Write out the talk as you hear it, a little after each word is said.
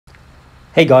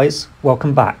Hey guys,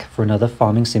 welcome back for another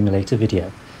Farming Simulator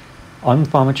video. I'm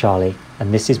Farmer Charlie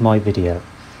and this is my video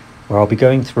where I'll be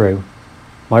going through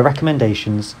my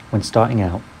recommendations when starting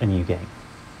out a new game.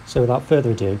 So without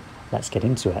further ado, let's get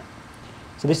into it.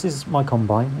 So this is my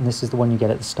combine and this is the one you get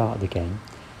at the start of the game.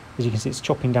 As you can see, it's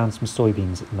chopping down some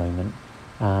soybeans at the moment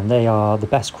and they are the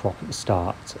best crop at the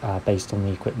start based on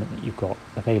the equipment that you've got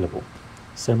available.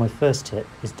 So my first tip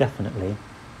is definitely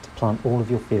to plant all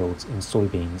of your fields in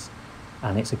soybeans,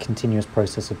 and it's a continuous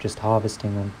process of just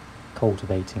harvesting them,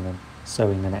 cultivating them,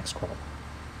 sowing the next crop.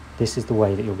 This is the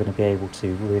way that you're going to be able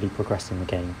to really progress in the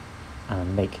game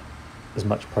and make as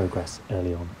much progress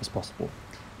early on as possible.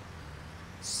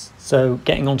 So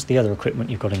getting on to the other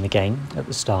equipment you've got in the game at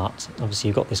the start, obviously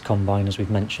you've got this combine as we've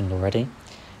mentioned already.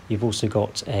 You've also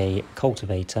got a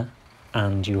cultivator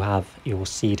and you have your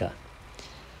seeder.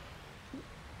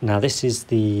 Now this is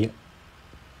the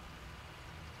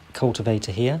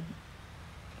cultivator here,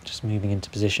 just moving into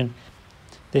position.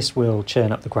 This will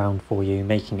churn up the ground for you,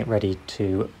 making it ready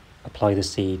to apply the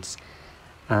seeds,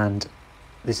 and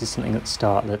this is something at the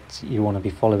start that you want to be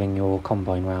following your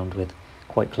combine round with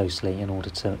quite closely in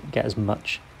order to get as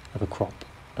much of a crop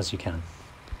as you can.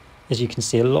 As you can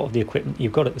see, a lot of the equipment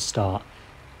you've got at the start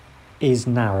is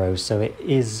narrow, so it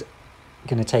is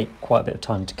going to take quite a bit of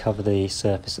time to cover the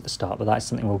surface at the start, but that's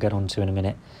something we'll get onto in a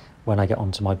minute when I get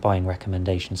onto my buying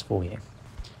recommendations for you.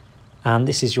 And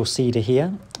this is your seeder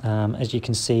here. As you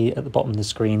can see at the bottom of the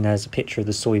screen, there's a picture of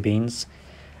the soybeans.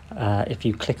 If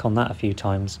you click on that a few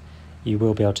times, you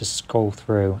will be able to scroll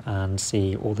through and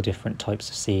see all the different types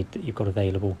of seed that you've got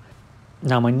available.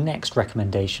 Now, my next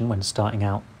recommendation when starting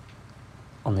out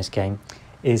on this game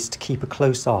is to keep a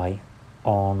close eye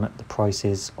on the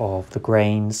prices of the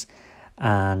grains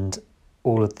and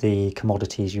all of the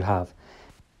commodities you have.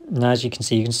 Now, as you can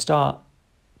see, you can start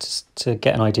to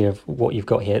get an idea of what you've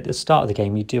got here. At the start of the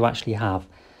game, you do actually have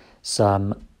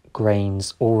some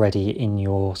grains already in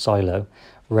your silo,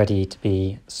 ready to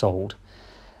be sold.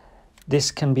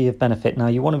 This can be of benefit. Now,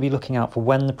 you want to be looking out for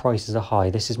when the prices are high.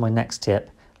 This is my next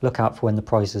tip. Look out for when the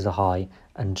prices are high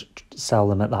and sell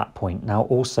them at that point. Now,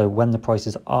 also, when the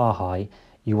prices are high,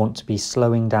 you want to be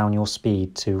slowing down your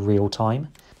speed to real time.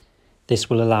 This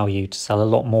will allow you to sell a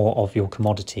lot more of your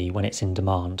commodity when it's in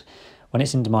demand. When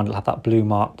it's in demand, it'll have that blue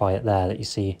mark by it there that you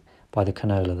see by the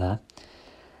canola there.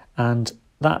 And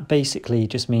that basically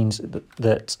just means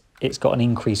that it's got an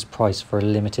increased price for a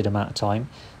limited amount of time.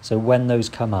 So when those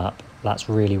come up, that's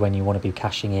really when you want to be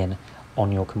cashing in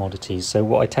on your commodities. So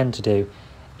what I tend to do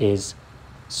is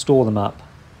store them up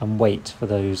and wait for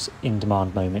those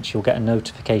in-demand moments. You'll get a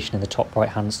notification in the top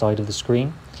right-hand side of the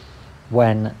screen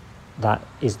when that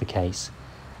is the case.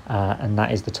 And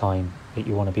that is the time that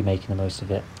you want to be making the most of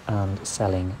it and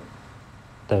selling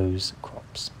those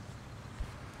crops.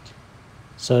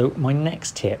 So my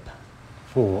next tip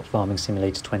for Farming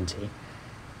Simulator 20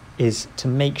 is to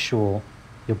make sure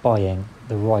you're buying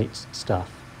the right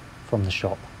stuff from the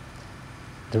shop,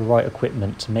 the right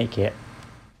equipment to make it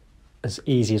as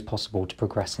easy as possible to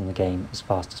progress in the game as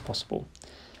fast as possible.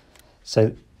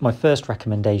 So my first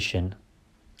recommendation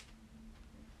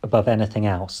above anything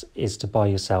else is to buy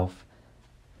yourself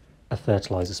a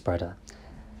fertilizer spreader.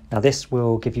 Now this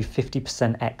will give you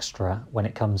 50% extra when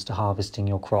it comes to harvesting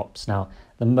your crops. Now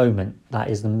at the moment,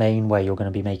 that is the main way you're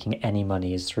going to be making any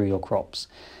money, is through your crops.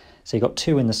 So you've got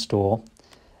two in the store.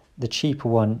 The cheaper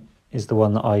one is the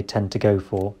one that I tend to go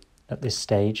for at this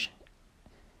stage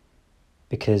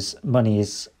because money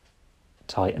is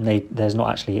tight and there's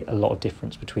not actually a lot of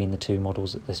difference between the two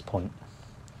models at this point.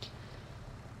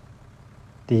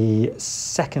 The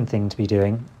second thing to be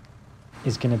doing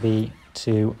is going to be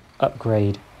to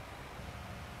upgrade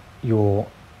your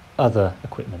other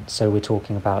equipment. So we're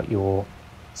talking about your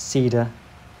seeder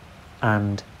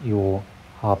and your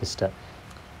harvester.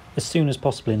 As soon as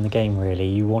possible in the game, really,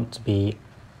 you want to be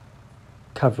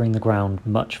covering the ground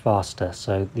much faster.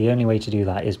 So the only way to do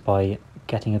that is by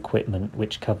getting equipment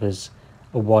which covers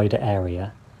a wider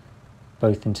area,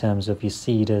 both in terms of your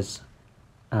seeders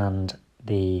and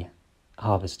the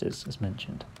harvesters, as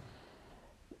mentioned.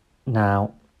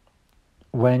 Now,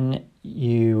 when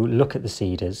you look at the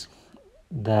seeders,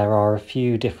 there are a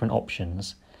few different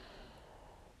options.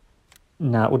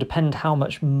 Now, it will depend how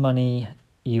much money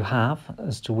you have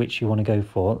as to which you want to go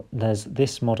for. There's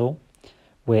this model,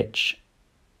 which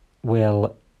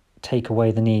will take away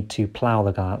the need to plough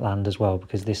the land as well,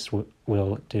 because this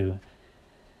will do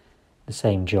the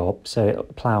same job. So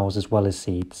it ploughs as well as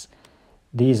seeds.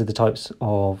 These are the types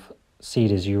of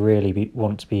seeders you really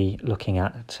want to be looking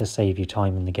at to save you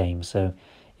time in the game. So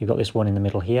you've got this one in the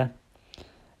middle here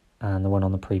and the one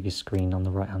on the previous screen on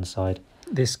the right hand side.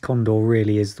 this condor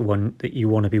really is the one that you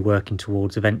want to be working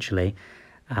towards eventually,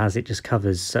 as it just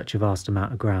covers such a vast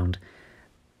amount of ground.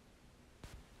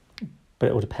 But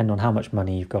it will depend on how much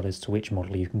money you've got as to which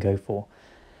model you can go for.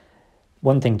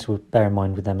 One thing to bear in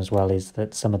mind with them as well is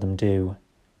that some of them do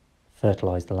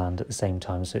fertilise the land at the same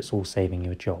time, so it's all saving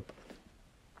you a job.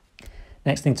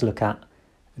 Next thing to look at,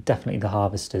 definitely the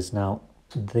harvesters. Now,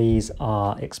 these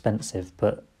are expensive,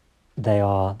 but they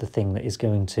are the thing that is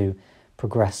going to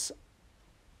progress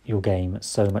your game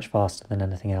so much faster than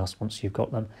anything else once you've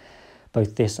got them.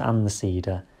 Both this and the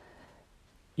seeder,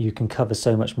 you can cover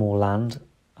so much more land.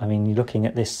 I mean, you're looking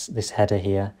at this header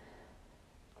here,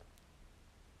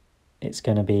 it's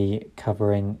going to be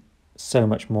covering so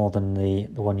much more than the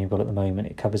one you've got at the moment.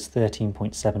 It covers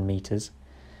 13.7 metres.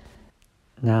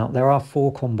 Now, there are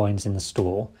 4 combines in the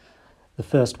store. The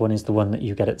first one is the one that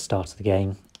you get at the start of the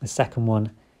game. The second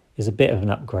one is a bit of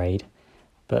an upgrade,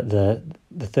 but the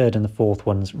third and the fourth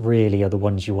ones really are the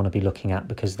ones you want to be looking at,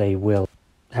 because they will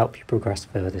help you progress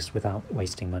furthest without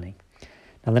wasting money.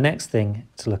 Now, the next thing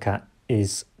to look at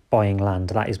is buying land.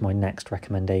 That is my next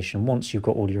recommendation. Once you've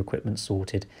got all your equipment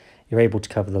sorted, you're able to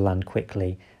cover the land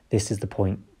quickly. This is the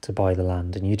point to buy the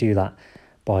land, and you do that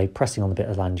by pressing on the bit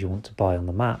of land you want to buy on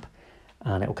the map,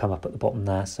 and it will come up at the bottom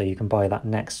there, so you can buy that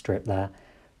next strip there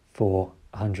for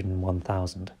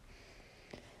 101,000.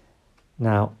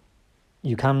 Now,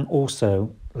 you can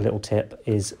also, a little tip,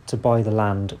 is to buy the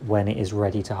land when it is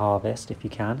ready to harvest if you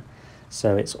can.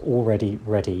 So it's already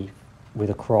ready with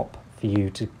a crop for you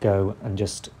to go and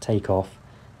just take off,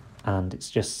 and it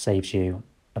just saves you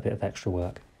a bit of extra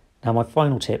work. Now, my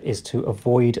final tip is to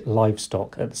avoid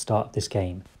livestock at the start of this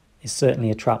game. It's certainly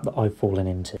a trap that I've fallen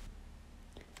into.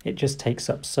 It just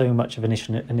takes up so much of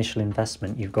initial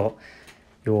investment. You've got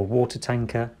your water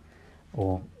tanker,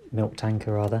 or milk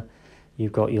tanker rather.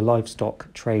 You've got your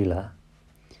livestock trailer.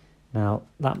 Now,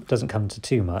 that doesn't come to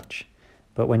too much,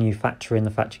 but when you factor in the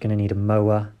fact you're going to need a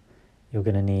mower, you're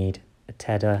going to need a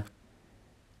tedder,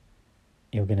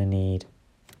 you're going to need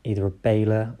either a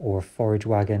baler or a forage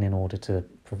wagon in order to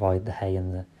provide the hay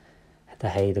and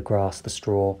the grass, the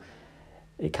straw.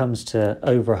 It comes to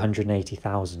over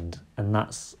 180,000, and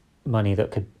that's money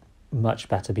that could much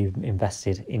better be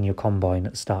invested in your combine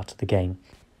at the start of the game.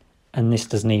 And this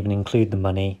doesn't even include the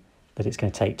money that it's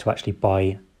going to take to actually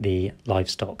buy the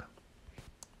livestock.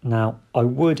 Now, I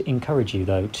would encourage you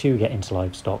though to get into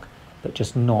livestock, but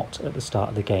just not at the start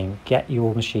of the game. Get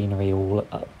your machinery all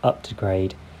up to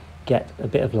grade, get a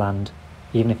bit of land,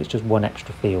 even if it's just one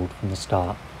extra field from the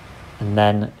start, and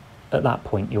then at that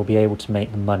point you'll be able to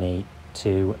make the money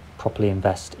to properly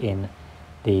invest in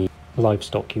the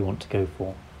livestock you want to go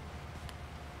for.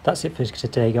 That's it for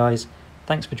today, guys.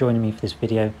 Thanks for joining me for this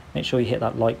video. Make sure you hit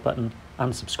that like button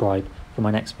and subscribe for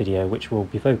my next video, which will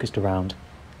be focused around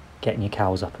getting your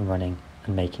cows up and running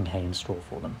and making hay and straw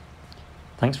for them.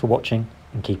 Thanks for watching,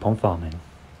 and keep on farming.